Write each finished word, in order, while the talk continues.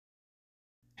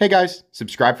Hey guys,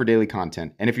 subscribe for daily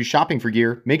content, and if you're shopping for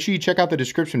gear, make sure you check out the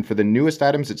description for the newest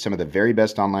items at some of the very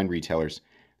best online retailers.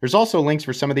 There's also links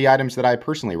for some of the items that I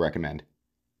personally recommend.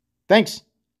 Thanks!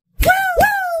 Yeah! Who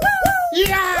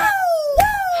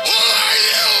are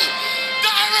you?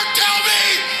 Never tell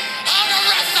me how to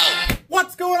wrestle!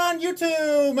 What's going on,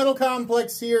 YouTube? Metal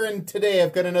Complex here, and today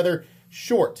I've got another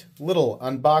short little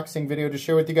unboxing video to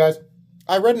share with you guys.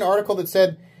 I read an article that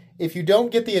said if you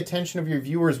don't get the attention of your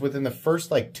viewers within the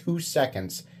first 2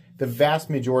 seconds, the vast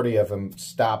majority of them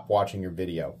stop watching your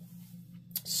video.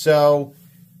 So,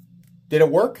 did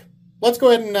it work? Let's go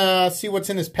ahead and see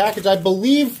what's in this package. I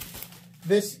believe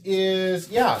this is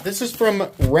from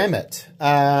Remette.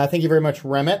 Thank you very much,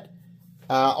 Remette.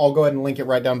 I'll go ahead and link it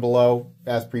right down below,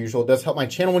 as per usual. It does help my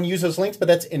channel when you use those links, but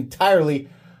that's entirely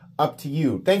up to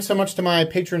you. Thanks so much to my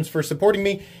patrons for supporting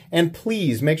me, and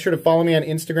please make sure to follow me on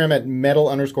Instagram at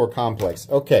metal_complex.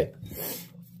 Okay.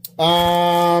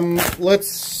 Let's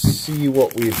see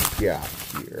what we've got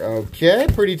here. Okay,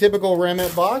 pretty typical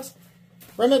Remette box.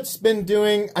 Remette's been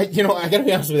doing, I gotta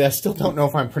be honest with you, I still don't know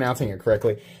if I'm pronouncing it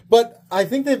correctly, but I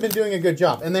think they've been doing a good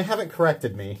job, and they haven't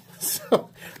corrected me. So,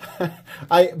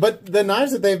 but the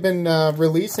knives that they've been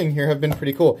releasing here have been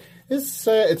pretty cool.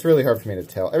 It's really hard for me to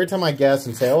tell. Every time I guess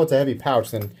and say, oh, it's a heavy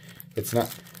pouch, then it's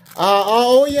not.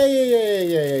 Oh,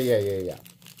 yeah.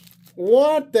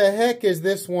 What the heck is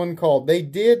this one called? They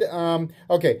did,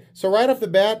 okay, so right off the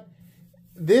bat,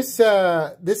 this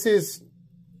is,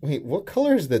 wait, what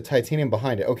color is the titanium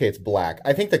behind it? Okay, it's black.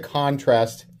 I think the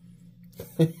contrast,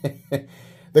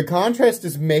 the contrast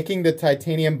is making the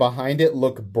titanium behind it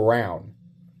look brown.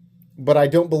 But I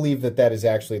don't believe that that is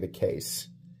actually the case.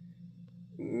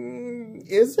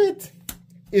 Is it?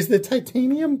 Is the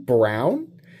titanium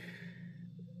brown?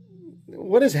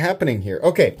 What is happening here?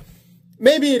 Okay,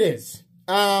 maybe it is.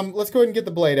 Let's go ahead and get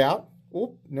the blade out.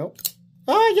 Oh, nope.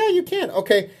 Oh, yeah, you can.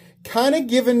 Okay, kind of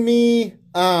giving me,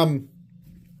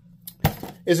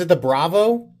 is it the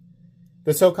Bravo?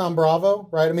 The SOCOM Bravo,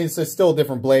 right? I mean, it's still a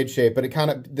different blade shape, but it kind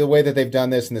of, the way that they've done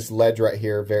this and this ledge right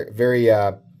here, very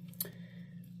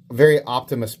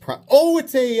Optimus Prime. Oh,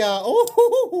 it's a,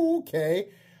 oh, okay.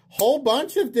 Whole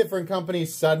bunch of different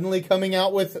companies suddenly coming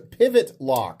out with pivot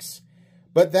locks.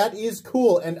 But that is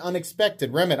cool and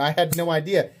unexpected. Remette, I had no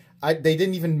idea. They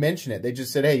didn't even mention it. They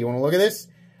just said, hey, you want to look at this?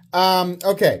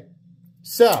 Okay.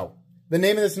 So, the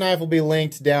name of this knife will be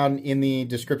linked down in the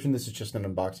description. This is just an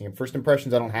unboxing. And first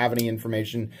impressions, I don't have any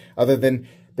information other than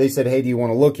they said, hey, do you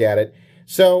want to look at it?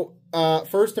 So,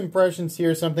 first impressions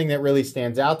here, something that really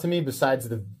stands out to me besides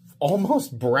the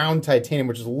almost brown titanium,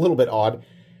 which is a little bit odd.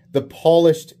 The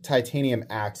polished titanium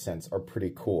accents are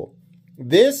pretty cool.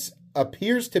 This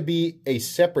appears to be a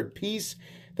separate piece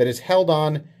that is held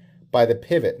on by the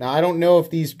pivot. Now, I don't know if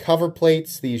these cover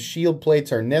plates, these shield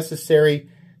plates, are necessary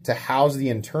to house the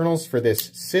internals for this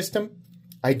system.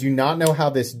 I do not know how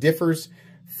this differs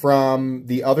from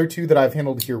the other two that I've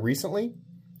handled here recently.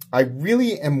 I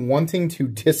really am wanting to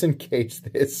disengage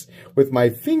this with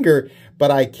my finger,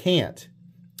 but I can't.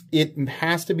 It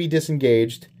has to be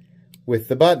disengaged with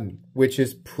the button, which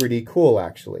is pretty cool,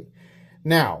 actually.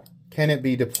 Now, can it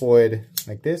be deployed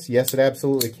like this? Yes, it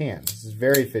absolutely can. This is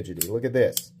very fidgety. Look at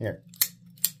this. Here.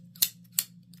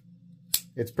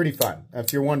 It's pretty fun.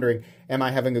 If you're wondering, am I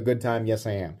having a good time? Yes,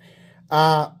 I am.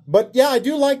 But yeah, I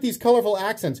do like these colorful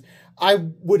accents. I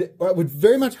would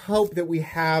very much hope that we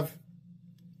have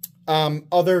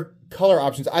other color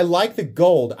options. I like the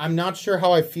gold. I'm not sure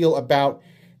how I feel about...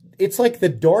 It's like the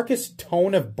darkest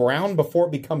tone of brown before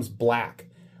it becomes black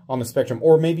on the spectrum,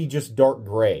 or maybe just dark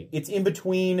gray. It's in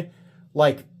between,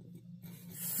 like,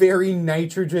 very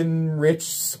nitrogen-rich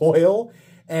soil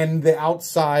and the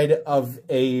outside of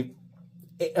an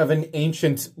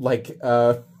ancient, like,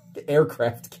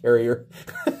 aircraft carrier.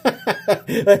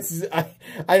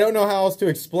 I don't know how else to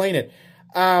explain it.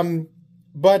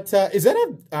 But is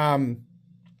that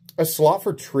a slot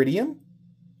for tritium?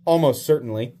 Almost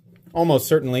certainly. Almost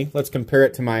certainly. Let's compare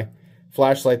it to my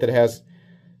flashlight that has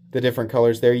the different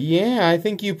colors there. Yeah, I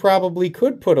think you probably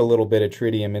could put a little bit of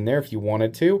tritium in there if you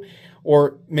wanted to.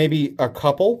 Or maybe a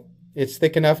couple. It's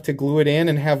thick enough to glue it in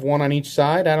and have one on each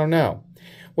side. I don't know.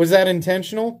 Was that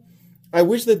intentional? I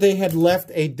wish that they had left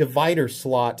a divider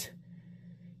slot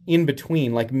in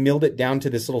between, like milled it down to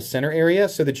this little center area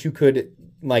so that you could,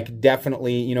 like,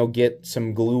 definitely, get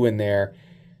some glue in there.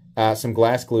 Some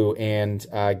glass glue and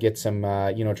get some,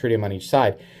 tritium on each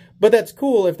side. But that's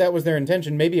cool if that was their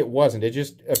intention. Maybe it wasn't. It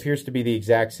just appears to be the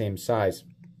exact same size.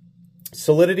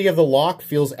 Solidity of the lock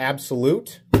feels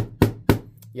absolute.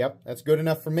 Yep, that's good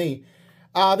enough for me.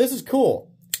 This is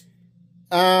cool.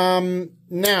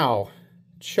 Now,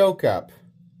 choke up.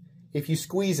 If you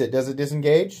squeeze it, does it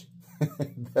disengage?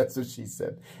 That's what she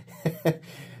said.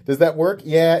 Does that work?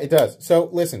 Yeah, it does. So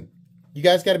listen, you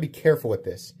guys got to be careful with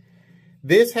this.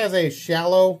 This has a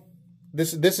shallow,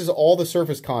 this is all the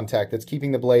surface contact that's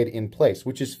keeping the blade in place,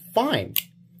 which is fine.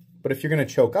 But if you're going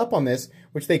to choke up on this,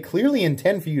 which they clearly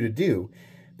intend for you to do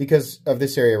because of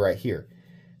this area right here,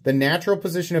 the natural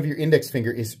position of your index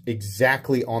finger is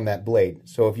exactly on that blade.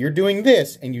 So if you're doing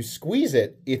this and you squeeze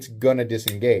it, it's going to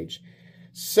disengage.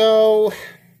 So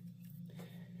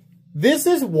this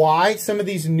is why some of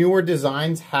these newer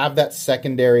designs have that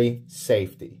secondary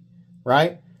safety,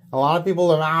 right? A lot of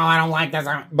people are, oh, I don't like this.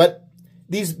 But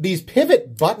these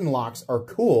pivot button locks are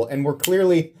cool, and we're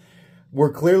clearly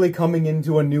coming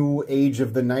into a new age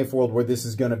of the knife world where this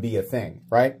is going to be a thing,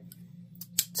 right?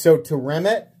 So to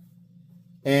Remette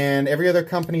and every other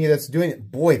company that's doing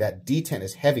it, boy, that detent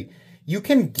is heavy. You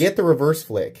can get the reverse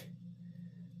flick,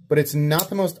 but it's not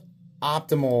the most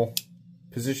optimal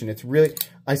position. It's really,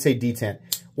 I say detent.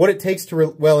 What it takes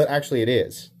to, well, it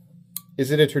is.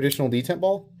 Is it a traditional detent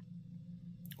ball?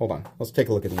 Hold on, let's take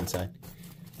a look at the inside.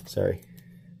 Sorry.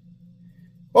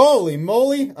 Holy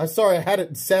moly! Sorry, I had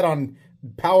it set on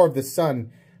power of the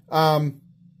sun.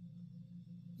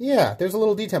 Yeah, there's a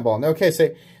little detent ball. Okay, so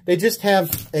they just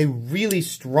have a really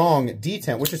strong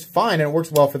detent, which is fine, and it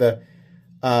works well for the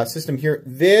system here.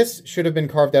 This should have been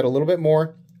carved out a little bit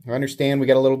more. I understand we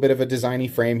got a little bit of a designy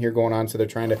frame here going on, so they're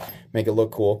trying to make it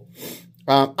look cool.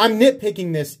 I'm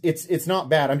nitpicking this. It's not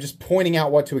bad. I'm just pointing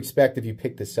out what to expect if you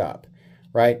pick this up,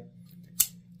 right?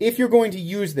 If you're going to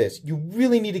use this, you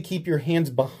really need to keep your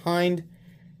hands behind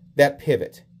that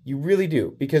pivot. You really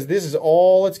do, because this is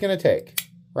all it's going to take,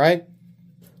 right?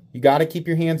 You got to keep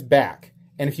your hands back.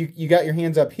 And if you got your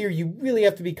hands up here, you really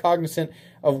have to be cognizant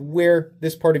of where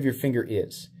this part of your finger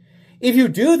is. If you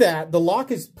do that, the lock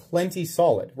is plenty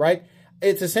solid, right?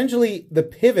 It's essentially the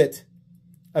pivot,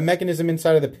 a mechanism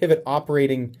inside of the pivot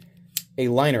operating a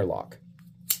liner lock,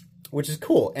 which is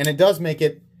cool. And it does make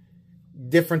it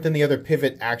different than the other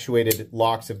pivot actuated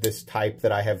locks of this type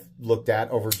that I have looked at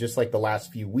over just like the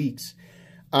last few weeks.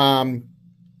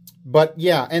 But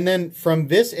yeah, and then from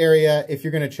this area, if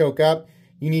you're going to choke up,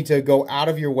 you need to go out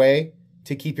of your way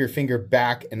to keep your finger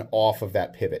back and off of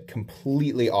that pivot,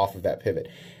 completely off of that pivot.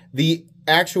 The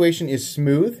actuation is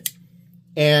smooth,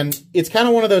 and it's kind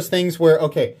of one of those things where,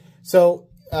 okay, so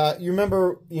you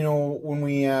remember, you know,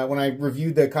 when I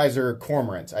reviewed the Kaiser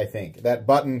Cormorant, I think, that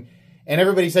button, and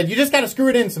everybody said, you just got to screw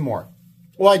it in some more.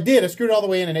 Well, I did. I screwed it all the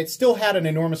way in, and it still had an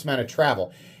enormous amount of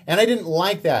travel. And I didn't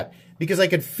like that because I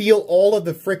could feel all of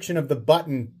the friction of the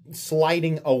button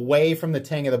sliding away from the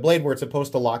tang of the blade where it's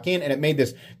supposed to lock in, and it made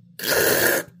this,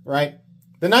 right?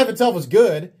 The knife itself was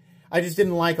good. I just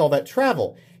didn't like all that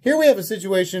travel. Here we have a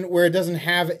situation where it doesn't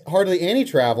have hardly any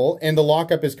travel, and the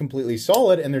lockup is completely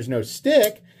solid, and there's no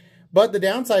stick. But the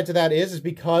downside to that is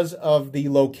because of the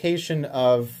location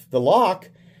of the lock,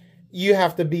 you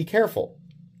have to be careful.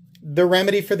 The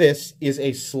remedy for this is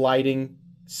a sliding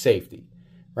safety,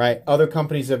 right? Other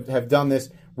companies have done this.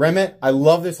 Remette, I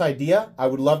love this idea. I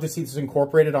would love to see this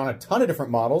incorporated on a ton of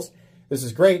different models. This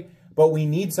is great, but we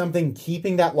need something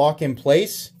keeping that lock in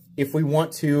place if we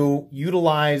want to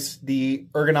utilize the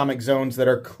ergonomic zones that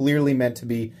are clearly meant to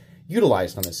be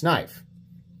utilized on this knife.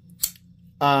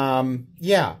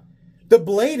 Yeah, the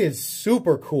blade is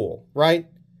super cool, right?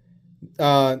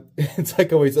 It's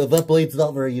like always, that blade's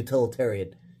not very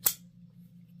utilitarian.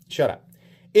 Shut up.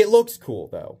 It looks cool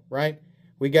though, right?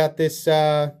 We got this,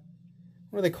 what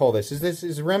do they call this?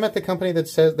 Is Remette the company that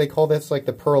says they call this like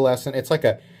the pearlescent? It's like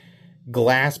a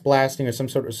glass blasting or some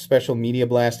sort of special media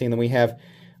blasting. And then we have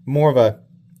more of a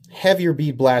heavier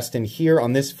bead blast in here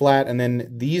on this flat. And then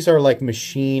these are like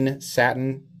machine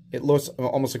satin. It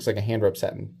almost looks like a hand rub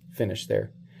satin finish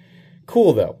there.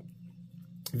 Cool though.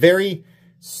 Very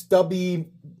stubby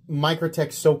Microtech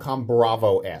SOCOM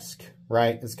Bravo-esque,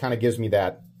 right? This kind of gives me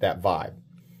that vibe.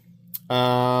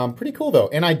 Pretty cool though.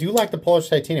 And I do like the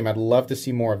polished titanium. I'd love to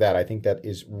see more of that. I think that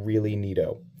is really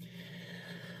neato.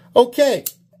 Okay.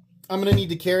 I'm going to need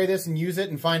to carry this and use it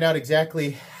and find out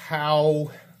exactly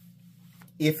how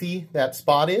iffy that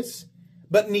spot is.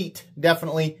 But neat,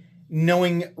 definitely.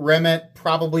 Knowing Remette,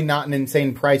 probably not an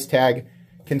insane price tag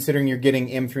considering you're getting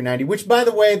M390, which by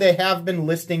the way, they have been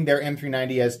listing their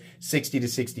M390 as 60 to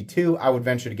 62. I would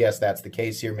venture to guess that's the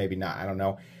case here. Maybe not. I don't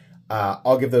know.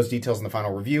 I'll give those details in the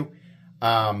final review.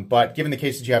 But given the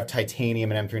case that you have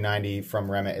titanium and M390 from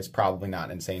Remette, it's probably not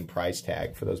an insane price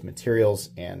tag for those materials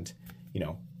and, you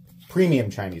know,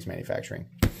 premium Chinese manufacturing.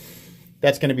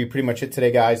 That's going to be pretty much it today,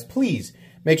 guys. Please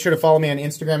make sure to follow me on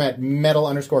Instagram at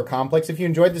metal_complex. If you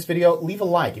enjoyed this video, leave a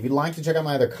like. If you'd like to check out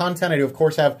my other content, I do, of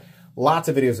course, have Lots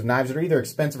of videos of knives that are either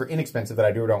expensive or inexpensive that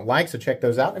I do or don't like, so check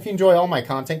those out. If you enjoy all my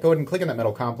content, go ahead and click on that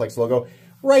Metal Complex logo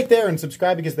right there and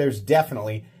subscribe because there's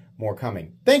definitely more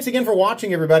coming. Thanks again for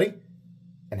watching, everybody,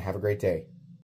 and have a great day.